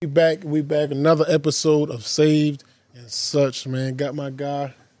We back. Another episode of Saved and Such, man. Got my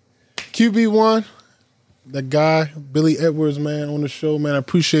guy, QB1, the guy, Billy Edwards, man, on the show, man. I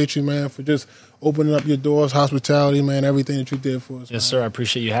appreciate you, man, for just opening up your doors, hospitality, man, everything that you did for us. Yes, sir. I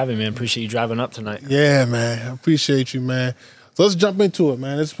appreciate you having me, man. Appreciate you driving up tonight. Yeah, man. I appreciate you, man. So let's jump into it,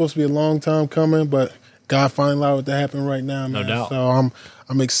 man. It's supposed to be a long time coming, but God finally allowed it to happen right now, man. No doubt. So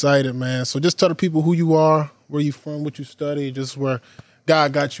I'm excited, man. So just tell the people who you are, where you from, what you study, just where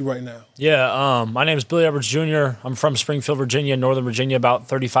God got you right now. Yeah, my name is Billy Edwards Jr. I'm from Springfield, Virginia, Northern Virginia, about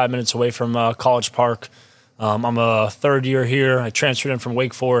 35 minutes away from College Park. I'm a third year here. I transferred in from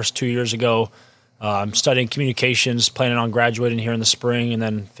Wake Forest 2 years ago. I'm studying communications, planning on graduating here in the spring, and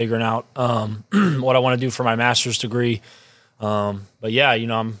then figuring out what I want to do for my master's degree. But yeah,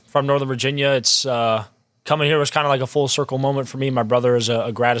 I'm from Northern Virginia. It's coming here was kind of like a full circle moment for me. My brother is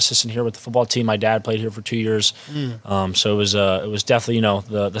a grad assistant here with the football team. My dad played here for 2 years. So it was definitely,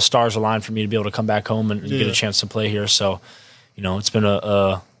 the stars aligned for me to be able to come back home and get a chance to play here. So, it's been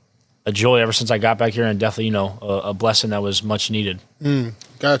a joy ever since I got back here, and definitely, a blessing that was much needed.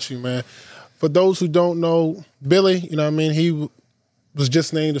 Got you, man. For those who don't know, Billy, he was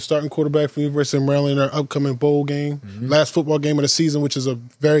just named the starting quarterback for the University of Maryland in our upcoming bowl game, last football game of the season, which is a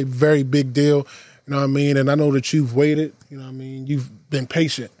very, very big deal. You know what I mean? And I know that you've waited. You know what I mean? You've been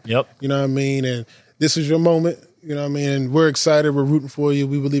patient. Yep. You know what I mean? And this is your moment. You know what I mean? And we're excited. We're rooting for you.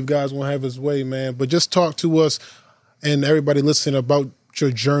 We believe God's going to have his way, man. But just talk to us and everybody listening about your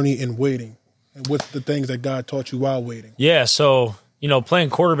journey in waiting and what's the things that God taught you while waiting. Yeah, so,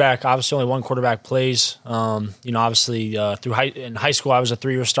 playing quarterback, obviously only one quarterback plays. Obviously in high school I was a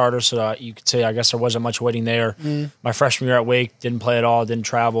 3-year starter, so you could say I guess there wasn't much waiting there. My freshman year at Wake, didn't play at all, didn't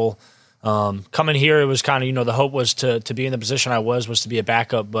travel. Coming here, it was kind of, the hope was to be in the position I was to be a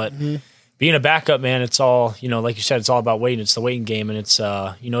backup. But being a backup, man, it's all, like you said, it's all about waiting. It's the waiting game. And it's,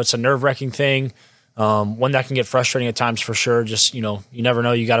 it's a nerve-wracking thing. One that can get frustrating at times for sure. Just, you never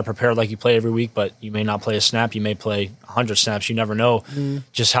know. You got to prepare like you play every week, but you may not play a snap. You may play 100 snaps. You never know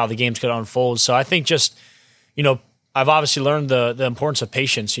just how the game's going to unfold. So I think just, I've obviously learned the importance of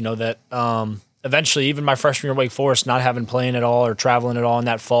patience, that eventually even my freshman year at Wake Forest, not having playing at all or traveling at all in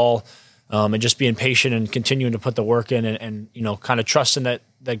that fall, and just being patient and continuing to put the work in and kind of trusting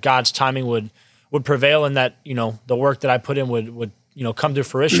that God's timing would prevail and that, the work that I put in would come to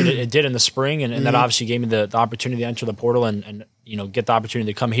fruition. It did in the spring, and that obviously gave me the opportunity to enter the portal and get the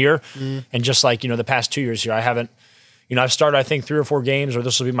opportunity to come here. And just like, the past 2 years here, I haven't, I've started, I think, 3 or 4 games, or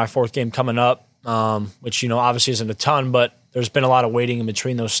this will be my 4th game coming up, which, obviously isn't a ton, but there's been a lot of waiting in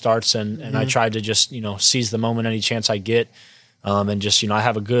between those starts. And I tried to just, seize the moment any chance I get. And just, I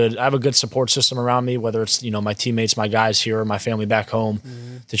have a good support system around me, whether it's, my teammates, my guys here, or my family back home,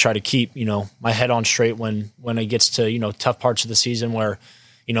 to try to keep, my head on straight when it gets to, tough parts of the season where,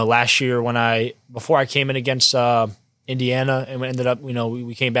 last year before I came in against Indiana and we ended up,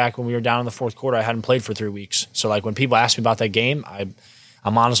 we came back when we were down in the 4th quarter, I hadn't played for 3 weeks. So like when people ask me about that game,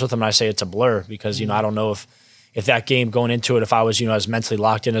 I'm honest with them and I say it's a blur because, I don't know if that game going into it, if I was, as mentally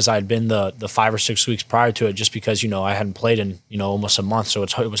locked in as I had been the 5 or 6 weeks prior to it, just because, I hadn't played in, almost a month. So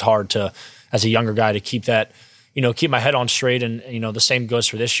it was hard to, as a younger guy, to keep that, keep my head on straight. And, the same goes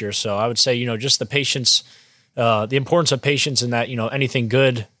for this year. So I would say, just the patience, the importance of patience and that, anything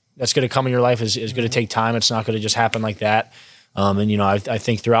good that's going to come in your life is going to take time. It's not going to just happen like that. I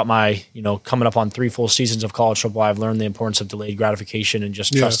think throughout my, coming up on 3 full seasons of college football, I've learned the importance of delayed gratification and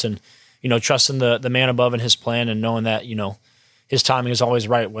just trusting the man above and his plan and knowing that, his timing is always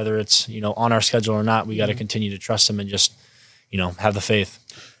right, whether it's, on our schedule or not. We got to continue to trust him and just, have the faith.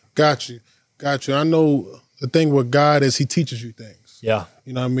 Got you. I know the thing with God is he teaches you things. Yeah.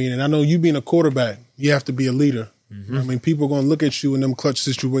 You know what I mean? And I know you being a quarterback, you have to be a leader. You know what I mean? People are going to look at you in them clutch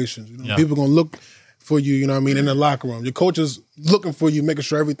situations. People are going to look for you, in the locker room. Your coach is looking for you, making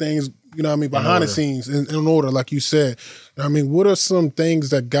sure everything's, behind the scenes in order, like you said. What are some things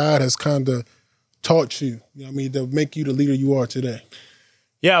that God has kind of taught you, to make you the leader you are today?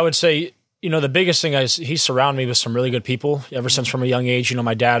 Yeah, I would say, the biggest thing is he surrounded me with some really good people ever since from a young age.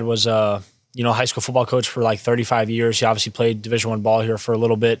 My dad was high school football coach for like 35 years. He obviously played Division I ball here for a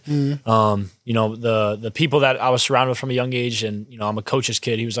little bit. The people that I was surrounded with from a young age, and, I'm a coach's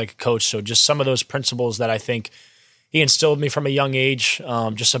kid. He was like a coach. So just some of those principles that I think he instilled in me from a young age,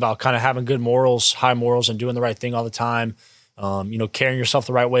 just about kind of having good morals, high morals, and doing the right thing all the time, carrying yourself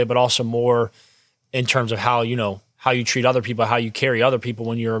the right way, but also more in terms of how you treat other people, how you carry other people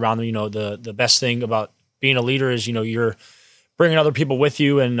when you're around them. The best thing about being a leader is, you're bringing other people with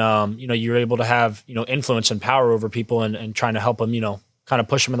you and, you're able to have, influence and power over people and trying to help them, kind of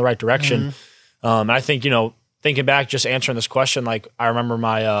push them in the right direction. And I think, thinking back, just answering this question, like I remember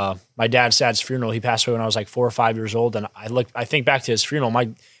my dad's funeral. He passed away when I was like 4 or 5 years old, and I think back to his funeral.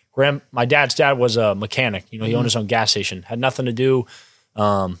 My dad's dad was a mechanic. You know, he owned his own gas station. Had nothing to do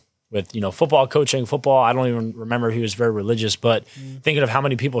with, you know, football coaching, football. I don't even remember he was very religious, but thinking of how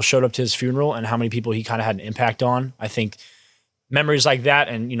many people showed up to his funeral and how many people he kind of had an impact on, I think memories like that,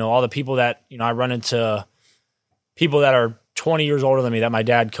 and, you know, all the people that, you know, I run into people that are 20 years older than me that my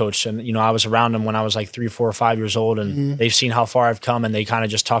dad coached, and, you know, I was around them when I was like 3, 4, or 5 years old, and they've seen how far I've come, and they kind of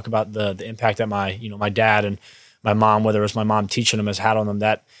just talk about the impact that my dad and my mom, whether it was my mom teaching them, has had on them.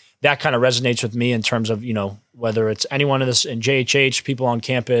 That kind of resonates with me in terms of, you know, whether it's anyone in JHH, people on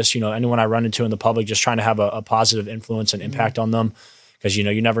campus, you know, anyone I run into in the public, just trying to have a positive influence and impact on them. Because, you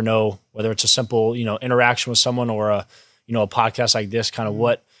know, you never know whether it's a simple, you know, interaction with someone or a podcast like this, kind of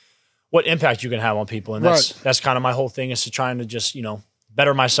what impact you can have on people. And that's kind of my whole thing, is to trying to just, you know,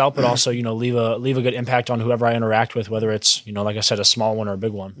 better myself, but also, you know, leave a good impact on whoever I interact with, whether it's, you know, like I said, a small one or a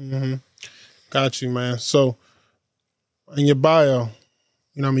big one. Mm-hmm. Got you, man. So in your bio,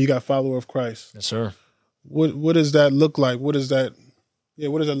 you know, I mean, you got follower of Christ. Yes, sir. What does that look like? What does that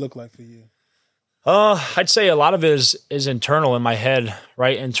look like for you? I'd say a lot of it is internal in my head,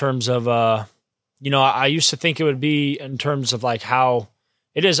 right? In terms of, you know, I used to think it would be in terms of like how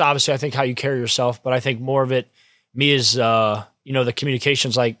it is, obviously, I think how you carry yourself, but I think more of it, me, is, you know, the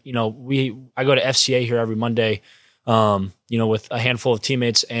communications, like, you know, I go to FCA here every Monday, you know, with a handful of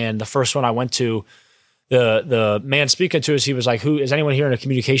teammates. And the first one I went to, the man speaking to us, he was like, "Who is anyone here in a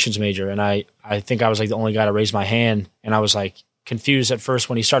communications major?" And I think I was like the only guy to raise my hand. And I was like confused at first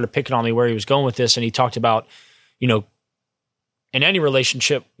when he started picking on me where he was going with this. And he talked about, you know, in any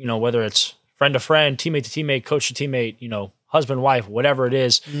relationship, you know, whether it's friend to friend, teammate to teammate, coach to teammate, you know, husband, wife, whatever it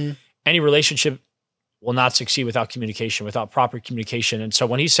is, any relationship will not succeed without communication, without proper communication. And so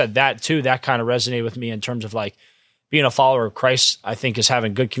when he said that too, that kind of resonated with me in terms of like being a follower of Christ, I think, is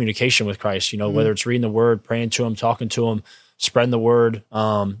having good communication with Christ, you know, whether it's reading the word, praying to him, talking to him, spreading the word,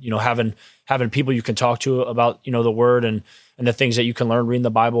 you know, having people you can talk to about, you know, the word and the things that you can learn reading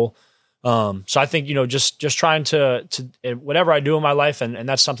the Bible. So I think, you know, just trying to whatever I do in my life, and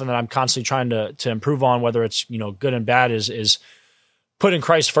that's something that I'm constantly trying to improve on, whether it's, you know, good and bad, is putting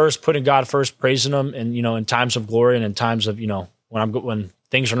Christ first, putting God first, praising him, and, you know, in times of glory and in times of, you know, when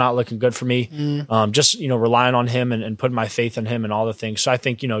things are not looking good for me, just, you know, relying on him and putting my faith in him and all the things. So I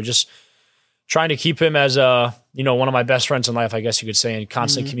think, you know, just trying to keep him as you know, one of my best friends in life, I guess you could say, and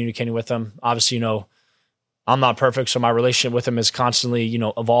constantly communicating with him. Obviously, you know, I'm not perfect, so my relationship with him is constantly, you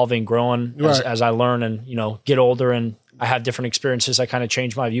know, evolving, growing as I learn and, you know, get older, and I have different experiences. I kind of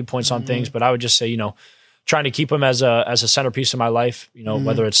change my viewpoints on things, but I would just say, you know, trying to keep him as a centerpiece of my life, you know,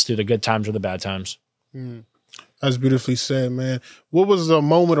 whether it's through the good times or the bad times. That's beautifully said, man. What was the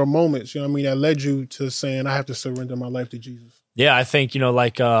moment or moments, you know what I mean, that led you to saying, I have to surrender my life to Jesus? Yeah, I think, you know,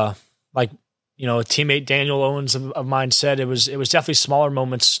 like, you know, a teammate, Daniel Owens of mine, said it was definitely smaller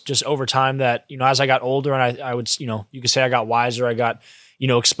moments just over time that, you know, as I got older and I would, you know, you could say I got wiser, I got, you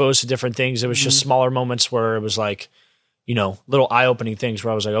know, exposed to different things. It was just smaller moments where it was like, you know, little eye-opening things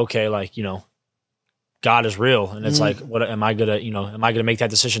where I was like, okay, like, you know, God is real. And it's like, what am I gonna make that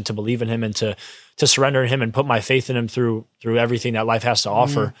decision to believe in him and to surrender in him and put my faith in him through everything that life has to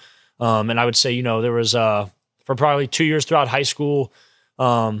offer. And I would say, you know, there was, for probably 2 years throughout high school,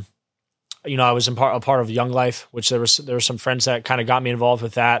 you know, I was a part of Young Life, which there were some friends that kind of got me involved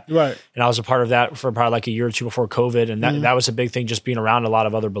with that. Right. And I was a part of that for probably like a year or two before COVID. And that was a big thing, just being around a lot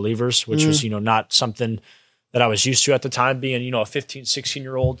of other believers, which was, you know, not something that I was used to at the time, being, you know, a 15,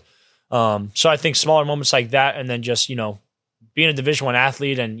 16-year-old. So I think smaller moments like that, and then just, you know, being a Division I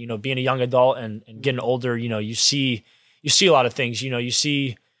athlete and, you know, being a young adult and getting older, you know, you see a lot of things, you know,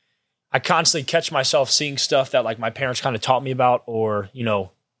 I constantly catch myself seeing stuff that like my parents kind of taught me about, or, you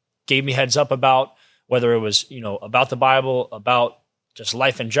know, gave me heads up about, whether it was, you know, about the Bible, about just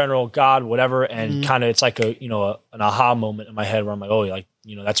life in general, God, whatever. And kind of, it's like an aha moment in my head where I'm like, oh, like,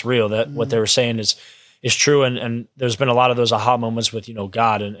 you know, that's real. That what they were saying is true. And there's been a lot of those aha moments with, you know,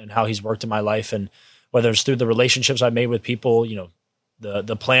 God and how he's worked in my life. And whether it's through the relationships I've made with people, you know,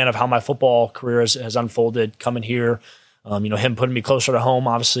 the plan of how my football career has unfolded coming here, you know, him putting me closer to home,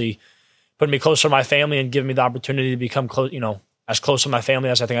 obviously putting me closer to my family and giving me the opportunity to become close, you know, as close to my family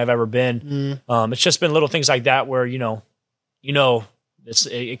as I think I've ever been. It's just been little things like that where, you know,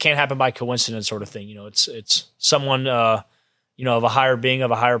 it can't happen by coincidence, sort of thing. You know, it's someone, you know, of a higher being,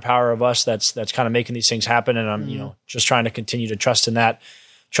 of a higher power of us that's kind of making these things happen. And I'm, you know, just trying to continue to trust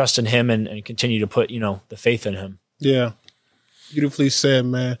in him and continue to put, you know, the faith in him. Yeah. Beautifully said,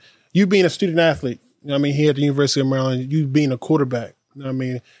 man. You being a student athlete, you know what I mean, here at the University of Maryland, you being a quarterback, you know what I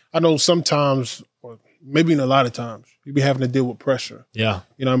mean? I know sometimes, or maybe in a lot of times, you be having to deal with pressure. Yeah.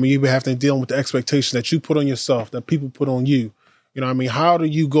 You know what I mean? You be having to deal with the expectation that you put on yourself, that people put on you. You know what I mean? How do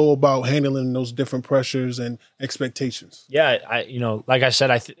you go about handling those different pressures and expectations? Yeah, like I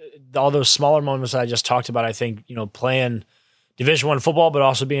said, all those smaller moments that I just talked about, I think, playing Division I football, but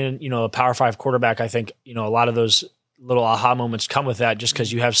also being, a Power 5 quarterback, I think, a lot of those little aha moments come with that just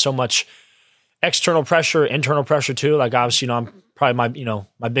because you have so much external pressure, internal pressure too. Like obviously, I'm probably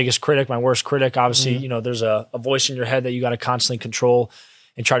my biggest critic, my worst critic. Obviously, there's a voice in your head that you got to constantly control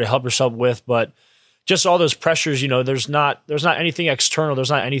and try to help yourself with, but just all those pressures, there's not anything external.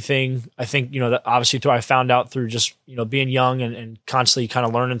 There's not anything, I think, that obviously I found out through just, being young and constantly kind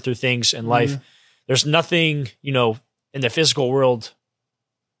of learning through things in life. There's nothing, in the physical world.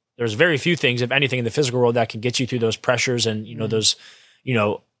 There's very few things, if anything, in the physical world that can get you through those pressures and, those,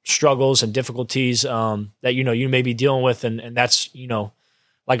 struggles and difficulties that, you may be dealing with. And that's,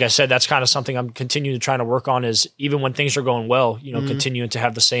 like I said, that's kind of something I'm continuing to try to work on is even when things are going well, continuing to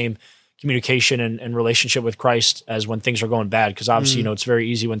have the same communication and relationship with Christ as when things are going bad. Cause obviously, it's very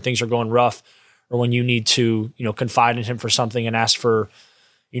easy when things are going rough or when you need to, confide in him for something and ask for,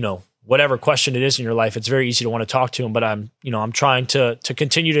 whatever question it is in your life. It's very easy to want to talk to him, but I'm trying to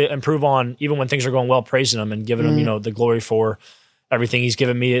continue to improve on even when things are going well, praising him and giving him, the glory for everything he's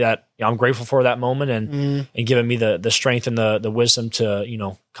given me that I'm grateful for that moment and giving me the strength and the wisdom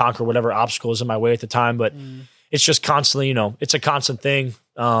to, conquer whatever obstacle is in my way at the time. But it's just constantly, it's a constant thing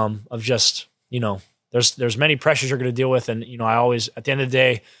of just, there's many pressures you're going to deal with. And, I always, at the end of the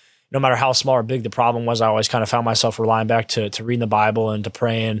day, no matter how small or big the problem was, I always kind of found myself relying back to reading the Bible and to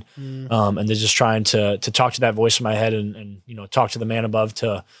praying and to just trying to talk to that voice in my head and talk to the man above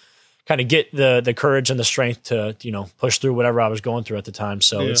to kind of get the courage and the strength to, push through whatever I was going through at the time.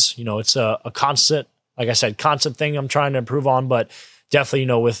 So it's, it's a constant, like I said, constant thing I'm trying to improve on, but definitely,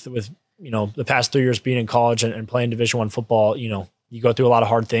 with the past 3 years being in college and playing Division I football, you go through a lot of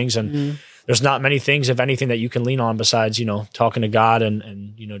hard things and there's not many things, if anything, that you can lean on besides, talking to God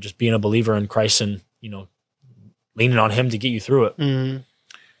and just being a believer in Christ and, leaning on him to get you through it.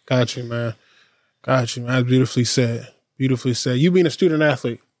 Got you, man. That's beautifully said. Beautifully said. You being a student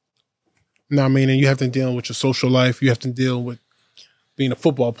athlete, you know what I mean? And you have to deal with your social life. You have to deal with being a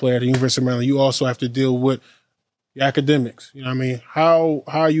football player at the University of Maryland. You also have to deal with your academics. You know what I mean? How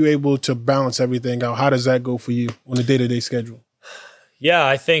are you able to balance everything out? How does that go for you on a day-to-day schedule? Yeah,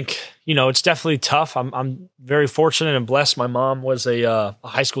 I think, it's definitely tough. I'm very fortunate and blessed. My mom was a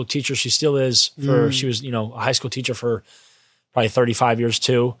high school teacher. She still is she was, a high school teacher for probably 35 years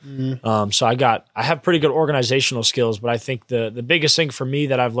too. So I have pretty good organizational skills, but I think the biggest thing for me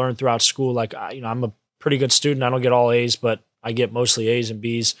that I've learned throughout school, like, I'm a pretty good student. I don't get all A's, but I get mostly A's and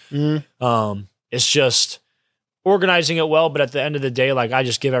B's. It's just organizing it well. But at the end of the day, like, I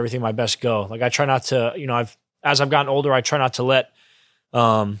just give everything my best go. Like, I try not to, as I've gotten older, I try not to let,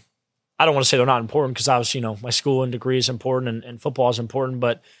 I don't want to say they're not important because obviously, my school and degree is important and football is important,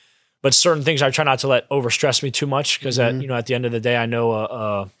 but certain things I try not to let overstress me too much because at the end of the day, I know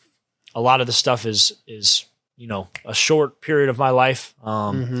a lot of the stuff is a short period of my life,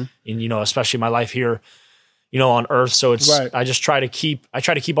 and especially my life here, on Earth. So it's right. I try to keep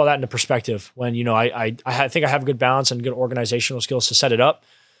all that into perspective when I think I have a good balance and good organizational skills to set it up,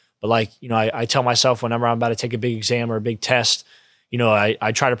 but like I tell myself whenever I'm about to take a big exam or a big test.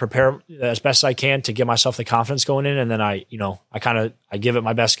 I try to prepare as best as I can to give myself the confidence going in. And then I give it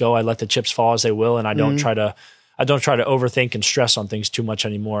my best go. I let the chips fall as they will. And I don't try to overthink and stress on things too much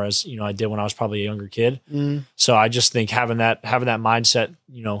anymore as, I did when I was probably a younger kid. So I just think having that mindset,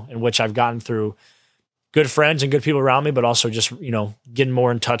 in which I've gotten through good friends and good people around me, but also just, getting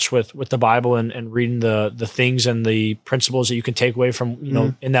more in touch with the Bible and reading the things and the principles that you can take away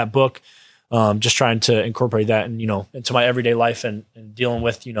from, in that book. Just trying to incorporate that and, into my everyday life and dealing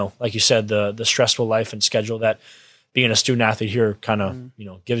with, like you said, the stressful life and schedule that being a student athlete here kind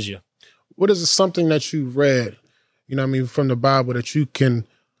of, gives you. What is something that you read, from the Bible that you can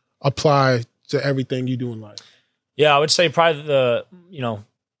apply to everything you do in life? Yeah, I would say probably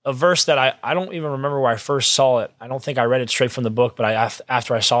a verse that I don't even remember where I first saw it. I don't think I read it straight from the book, but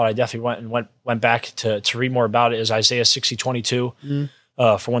after I saw it, I definitely went back to read more about it. Is Isaiah 60:22.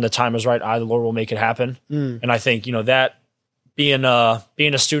 For when the time is right, I, the Lord, will make it happen. And I think, that being a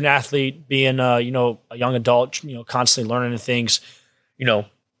student athlete, being, a young adult, constantly learning things,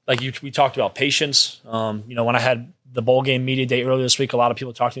 like we talked about patience. When I had the bowl game media day earlier this week, a lot of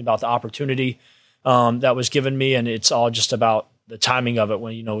people talking about the opportunity that was given me. And it's all just about the timing of it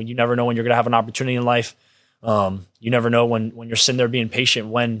when, you never know when you're going to have an opportunity in life. You never know when you're sitting there being patient,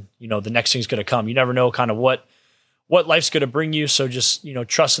 when, the next thing's going to come. You never know kind of what what life's going to bring you. So just,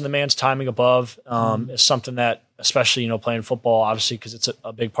 trusting the man's timing above is something that, especially, playing football, obviously, because it's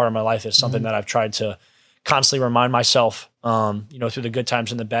a big part of my life, is something that I've tried to constantly remind myself, through the good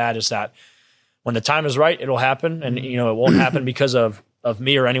times and the bad, is that when the time is right, it'll happen. And, it won't happen because of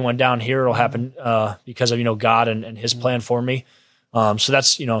me or anyone down here. It'll happen because of, God and his plan for me. So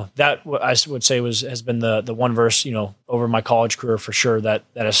that's, that I would say has been the one verse, over my college career for sure, that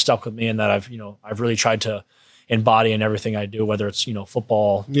has stuck with me, and that I've really tried to embody in everything I do, whether it's,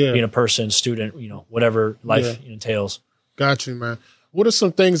 football, being a person, student, whatever life entails. Got you, man. What are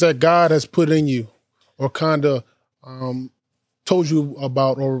some things that God has put in you or kind of told you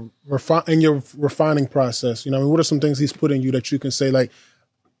about, or in your refining process? What are some things he's put in you that you can say, like,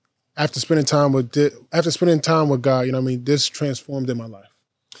 after spending time with God, this transformed in my life?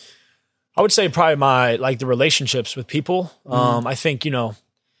 I would say probably the relationships with people. I think,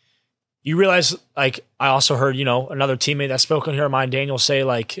 you realize, like, I also heard, another teammate that spoke on here of mine, Daniel, say,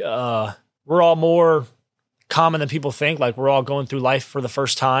 like, we're all more common than people think. Like, we're all going through life for the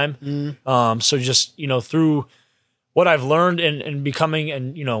first time. So just, through what I've learned and becoming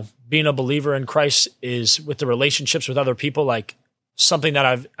and, being a believer in Christ, is with the relationships with other people, like, something that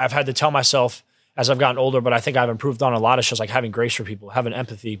I've had to tell myself as I've gotten older, but I think I've improved on a lot, is just like having grace for people, having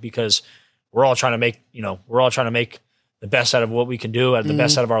empathy, because we're all trying to make the best out of what we can do, the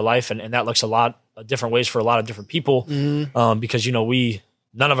best out of our life. And that looks a lot of different ways for a lot of different people. Because,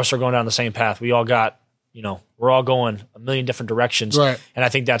 none of us are going down the same path. We all got, we're all going a million different directions. Right. And I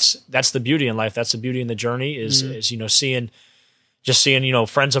think that's the beauty in life. That's the beauty in the journey is seeing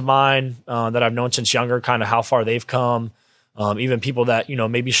friends of mine that I've known since younger, kind of how far they've come. Even people that,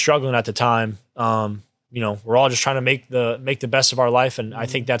 may be struggling at the time. We're all just trying to make the best of our life. And I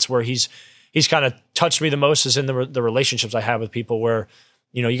think that's where he's kind of touched me the most, is in the relationships I have with people, where,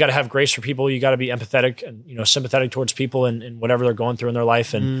 you got to have grace for people. You got to be empathetic and, sympathetic towards people and whatever they're going through in their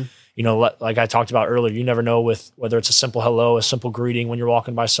life. And, like I talked about earlier, you never know whether it's a simple hello, a simple greeting when you're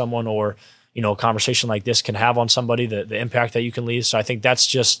walking by someone, or, a conversation like this can have on somebody, the impact that you can leave. So I think that's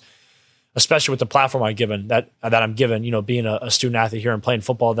just, especially with the platform I'm given, that I'm given, being a student athlete here and playing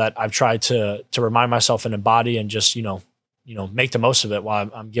football, that I've tried to remind myself and embody, and just, make the most of it while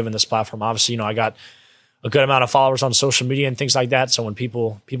I'm given this platform. Obviously, I got a good amount of followers on social media and things like that. So when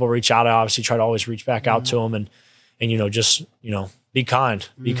people reach out, I obviously try to always reach back out to them and just, be kind,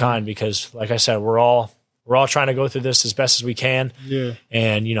 because like I said, we're all trying to go through this as best as we can. Yeah.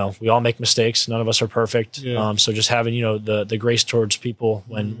 And, we all make mistakes. None of us are perfect. Yeah. So just having, the grace towards people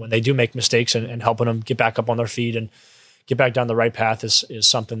when they do make mistakes, and helping them get back up on their feet and get back down the right path is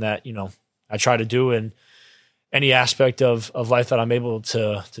something that, I try to do in any aspect of life that I'm able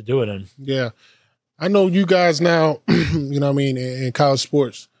to do it in. Yeah. I know you guys now, in college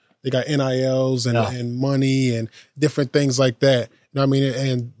sports, they got NILs and money and different things like that.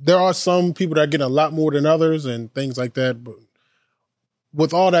 And there are some people that are getting a lot more than others and things like that. But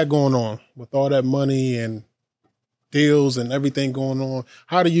with all that going on, with all that money and deals and everything going on,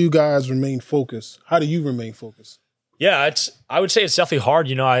 how do you guys remain focused? How do you remain focused? Yeah, I would say it's definitely hard.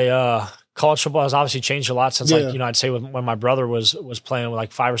 College football has obviously changed a lot since, I'd say when my brother was playing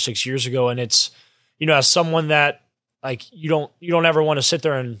like 5 or 6 years ago. And it's, as someone that, like, you don't ever want to sit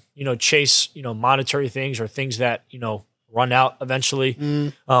there and, chase, monetary things or things that, run out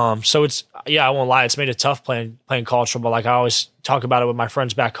eventually. So it's, I won't lie, it's made it tough playing college football. Like, I always talk about it with my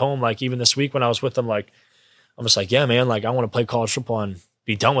friends back home. Like, even this week when I was with them, like, I'm just like, yeah, man, like, I want to play college football and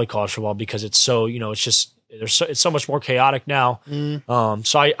be done with college football, because it's so, it's just, it's so much more chaotic now.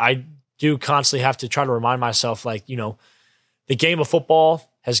 So I do constantly have to try to remind myself, like, the game of football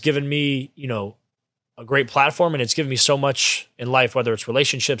has given me, a great platform, and it's given me so much in life, whether it's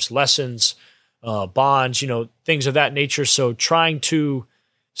relationships, lessons, bonds, things of that nature. So trying to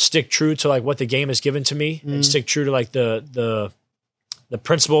stick true to like what the game has given to me, and stick true to like the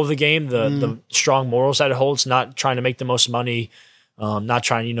principle of the game, the strong morals that it holds, not trying to make the most money, not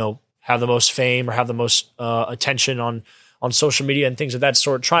trying, have the most fame or have the most attention on social media and things of that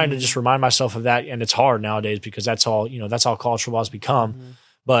sort, trying to just remind myself of that. And it's hard nowadays, because that's all college football has become.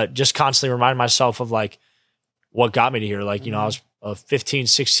 But just constantly remind myself of like what got me to here. Like, I was a 15,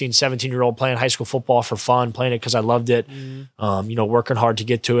 16, 17-year-old playing high school football for fun, playing it because I loved it, working hard to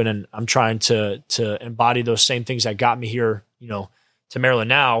get to it. And I'm trying to embody those same things that got me here, to Maryland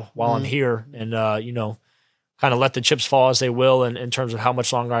now while I'm here, and, kind of let the chips fall as they will in terms of how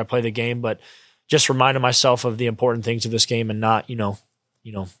much longer I play the game, but just reminding myself of the important things of this game, and not,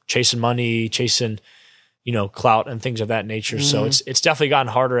 chasing money, chasing, clout and things of that nature. So it's definitely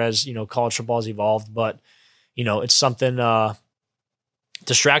gotten harder as, college football has evolved, but, it's something,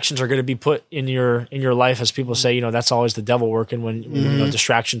 distractions are going to be put in your life, as people say, that's always the devil working when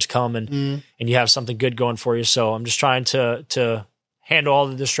distractions come and you have something good going for you. So I'm just trying to handle all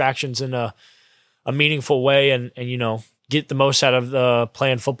the distractions in a meaningful way and get the most out of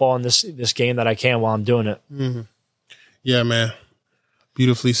playing football in this game that I can while I'm doing it. Mm-hmm. Yeah, man.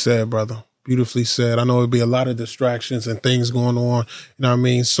 Beautifully said, brother. Beautifully said. I know it'd be a lot of distractions and things going on. You know what I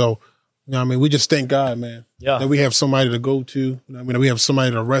mean? So, we just thank God, man. Yeah. That we have somebody to go to. That we have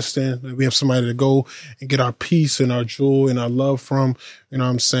somebody to rest in. That we have somebody to go and get our peace and our joy and our love from. You know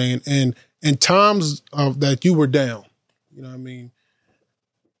what I'm saying? And in times of that you were down, you know what I mean?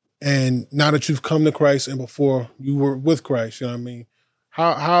 And now that you've come to Christ and before you were with Christ, you know what I mean?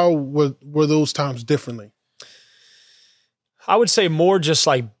 How were those times differently? I would say more just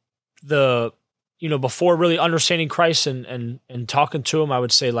like before really understanding Christ and talking to him, I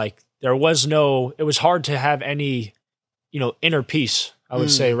would say like it was hard to have any, inner peace, I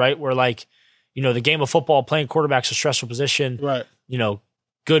would say, right? Where like, the game of football, playing quarterback's a stressful position, right?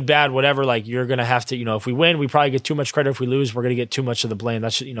 Good, bad, whatever, like you're going to have to, if we win, we probably get too much credit. If we lose, we're going to get too much of the blame.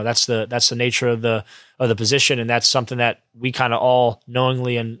 That's, that's the nature of the position. And that's something that we kind of all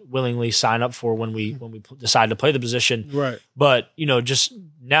knowingly and willingly sign up for when we decide to play the position. Right. But, just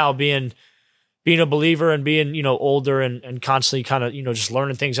now being a believer and being, older and constantly kind of, just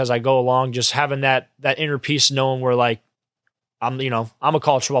learning things as I go along, just having that inner peace, knowing where like, I'm a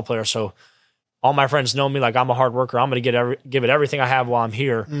college football player. So all my friends know me, like I'm a hard worker. I'm going to give it everything I have while I'm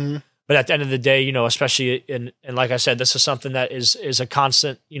here. Mm-hmm. But at the end of the day, especially and like I said, this is something that is a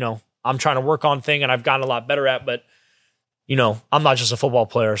constant, I'm trying to work on thing and I've gotten a lot better at, but I'm not just a football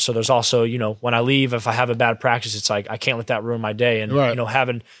player. So there's also, when I leave, if I have a bad practice, it's like, I can't let that ruin my day. And, right.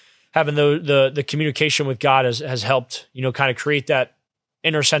 Having the communication with God has helped, kind of create that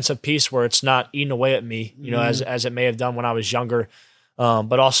inner sense of peace where it's not eating away at me, as it may have done when I was younger.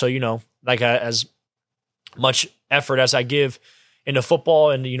 But also, like as much effort as I give into football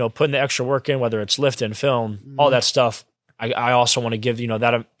and, putting the extra work in, whether it's lifting, film, all that stuff, I also want to give,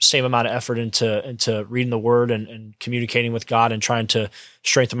 that same amount of effort into reading the word and communicating with God and trying to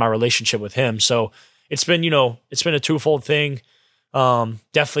strengthen my relationship with him. So it's been a twofold thing.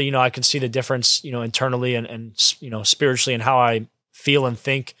 Definitely, I can see the difference, internally and spiritually and how I feel and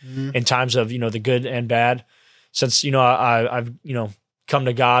think in times of, the good and bad since, I've come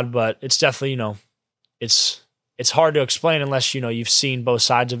to God, but it's definitely, it's hard to explain unless, you've seen both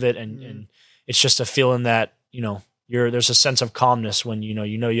sides of it. And it's just a feeling that, there's a sense of calmness when,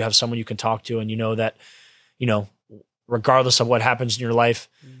 you have someone you can talk to and that, regardless of what happens in your life,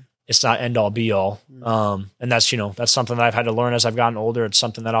 it's not end all be all. And that's, that's something that I've had to learn as I've gotten older. It's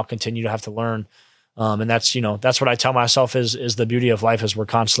something that I'll continue to have to learn. And that's, that's what I tell myself is the beauty of life is we're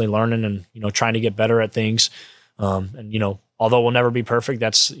constantly learning and, trying to get better at things. And, although we'll never be perfect,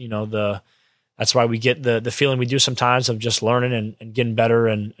 that's, that's why we get the feeling we do sometimes of just learning and getting better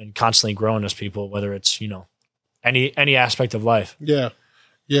and constantly growing as people, whether it's, any aspect of life. Yeah.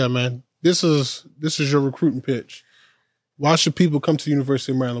 Yeah, man. This is your recruiting pitch. Why should people come to the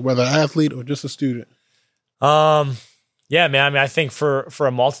University of Maryland, whether an athlete or just a student? Yeah, man. I think for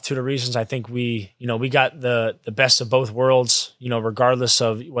a multitude of reasons, I think we got the best of both worlds, regardless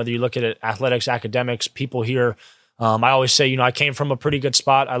of whether you look at it, athletics, academics, people here. I always say, I came from a pretty good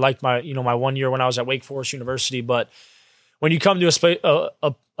spot. I liked my 1 year when I was at Wake Forest University, but when you come to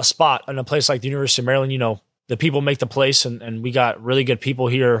a spot in a place like the University of Maryland, the people make the place and we got really good people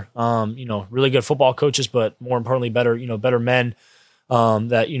here, really good football coaches, but more importantly, better men,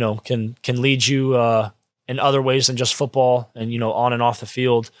 that, can lead you, in other ways than just football and, on and off the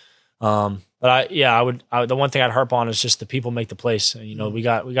field. But the one thing I'd harp on is just the people make the place. And, we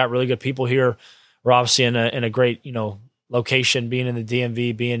got really good people here. We're obviously in a great, location, being in the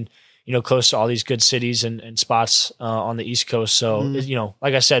DMV, being, close to all these good cities and spots on the East Coast. So,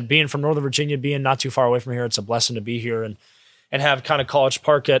 like I said, being from Northern Virginia, being not too far away from here, it's a blessing to be here and have kind of College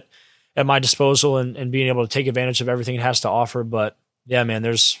Park at my disposal and being able to take advantage of everything it has to offer. But yeah, man,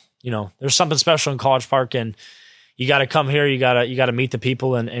 there's something special in College Park, and you got to come here. You got to meet the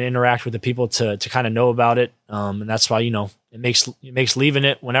people and interact with the people to kind of know about it. And that's why, it makes leaving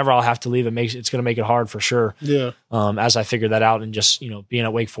it whenever I'll have to leave. It's going to make it hard for sure. Yeah. As I figured that out and just, being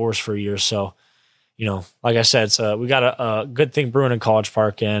at Wake Forest for a year. So, like I said, we got a good thing brewing in College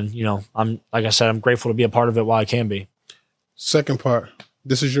Park, and, I'm grateful to be a part of it while I can be. Second part,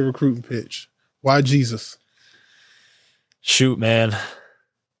 this is your recruiting pitch. Why Jesus? Shoot, man.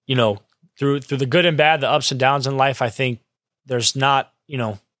 Through the good and bad, the ups and downs in life, I think there's not,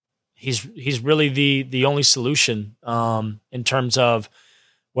 he's really the only solution in terms of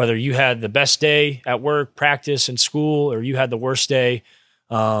whether you had the best day at work, practice, and school, or you had the worst day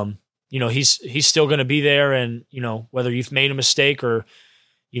you know, he's still going to be there. And, you know, whether you've made a mistake or,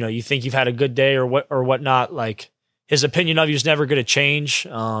 you know, you think you've had a good day or whatnot, like his opinion of you is never going to change.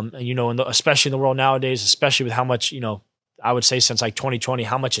 And, you know, especially in the world nowadays, especially with how much, you know, I would say since like 2020,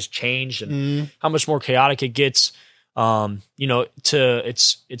 how much has changed and how much more chaotic it gets. You know,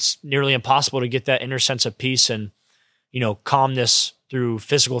 it's nearly impossible to get that inner sense of peace and, you know, calmness through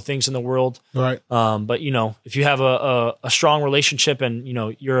physical things in the world. Right. But you know, if you have a strong relationship and, you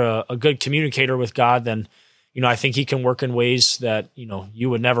know, you're a good communicator with God, then, you know, I think he can work in ways that, you know, you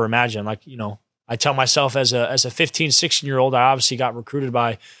would never imagine. Like, you know, I tell myself as a 15, 16-year-old, I obviously got recruited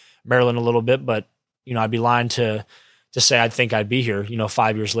by Maryland a little bit, but, you know, I'd be lying to say I'd think I'd be here, you know,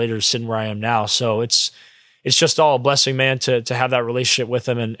 5 years later, sitting where I am now. So it's just all a blessing, man, to have that relationship with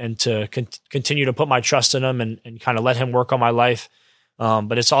him and to continue to put my trust in him and kind of let him work on my life.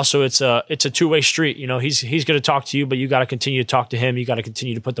 But it's a two-way street. You know, he's going to talk to you, but you got to continue to talk to him. You got to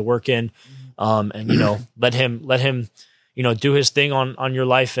continue to put the work in, and, you know, let him, you know, do his thing on your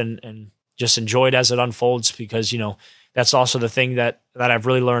life and just enjoy it as it unfolds, because, you know, that's also the thing that I've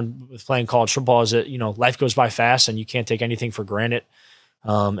really learned with playing college football is that, you know, life goes by fast and you can't take anything for granted.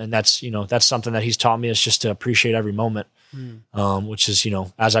 And that's, you know, that's something that he's taught me, is just to appreciate every moment, which is, you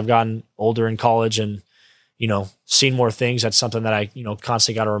know, as I've gotten older in college and, you know, seen more things, that's something that I, you know,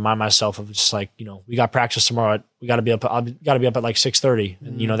 constantly got to remind myself of. Just like, you know, we got practice tomorrow. We got to be up. I've got to be up at like 6:30.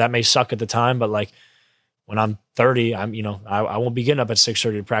 And, you know, that may suck at the time, but like when I'm 30, I'm, you know, I won't be getting up at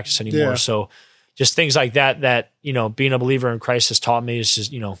 6:30 to practice anymore. Yeah. So just things like that, you know, being a believer in Christ has taught me, is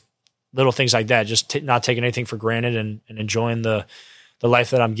just, you know, little things like that, just not taking anything for granted and enjoying the life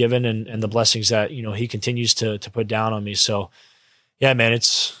that I'm given and the blessings that, you know, he continues to put down on me. So yeah, man,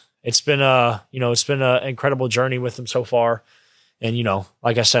 it's been an incredible journey with him so far. And, you know,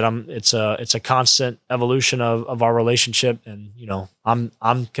 like I said, it's a constant evolution of our relationship. And, you know, I'm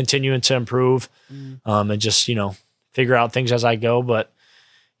continuing to improve, and just, you know, figure out things as I go. But,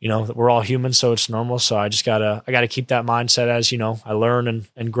 you know, we're all human, so it's normal. So I gotta keep that mindset as, you know, I learn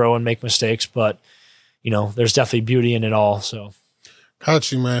and grow and make mistakes, but, you know, there's definitely beauty in it all. So.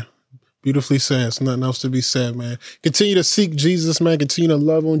 Got you, man. Beautifully said. There's nothing else to be said, man. Continue to seek Jesus, man. Continue to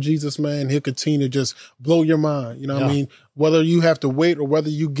love on Jesus, man. He'll continue to just blow your mind. You know what I mean? Whether you have to wait or whether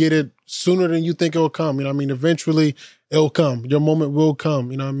you get it sooner than you think it'll come. You know what I mean? Eventually it'll come. Your moment will come.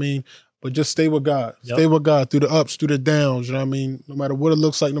 You know what I mean? But just stay with God. Yep. Stay with God through the ups, through the downs. You know what I mean? No matter what it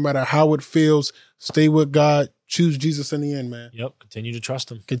looks like, no matter how it feels, stay with God. Choose Jesus in the end, man. Yep. Continue to trust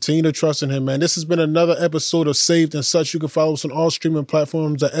him. Continue to trust in him, man. This has been another episode of Saved and Such. You can follow us on all streaming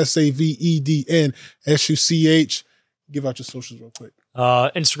platforms at SAVEDNSUCH. Give out your socials real quick.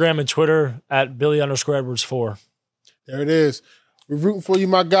 Instagram and Twitter at Billy_Edwards4. There it is. We're rooting for you,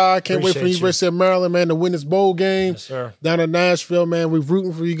 my guy. Can't wait for you, University of Maryland, man, to win this bowl game. Yes, sir. Down in Nashville, man. We're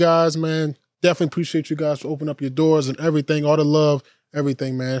rooting for you guys, man. Definitely appreciate you guys for opening up your doors and everything, all the love,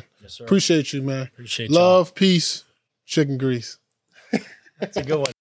 everything, man. Yes, sir. Appreciate you, man. Appreciate love, peace, chicken grease. That's a good one.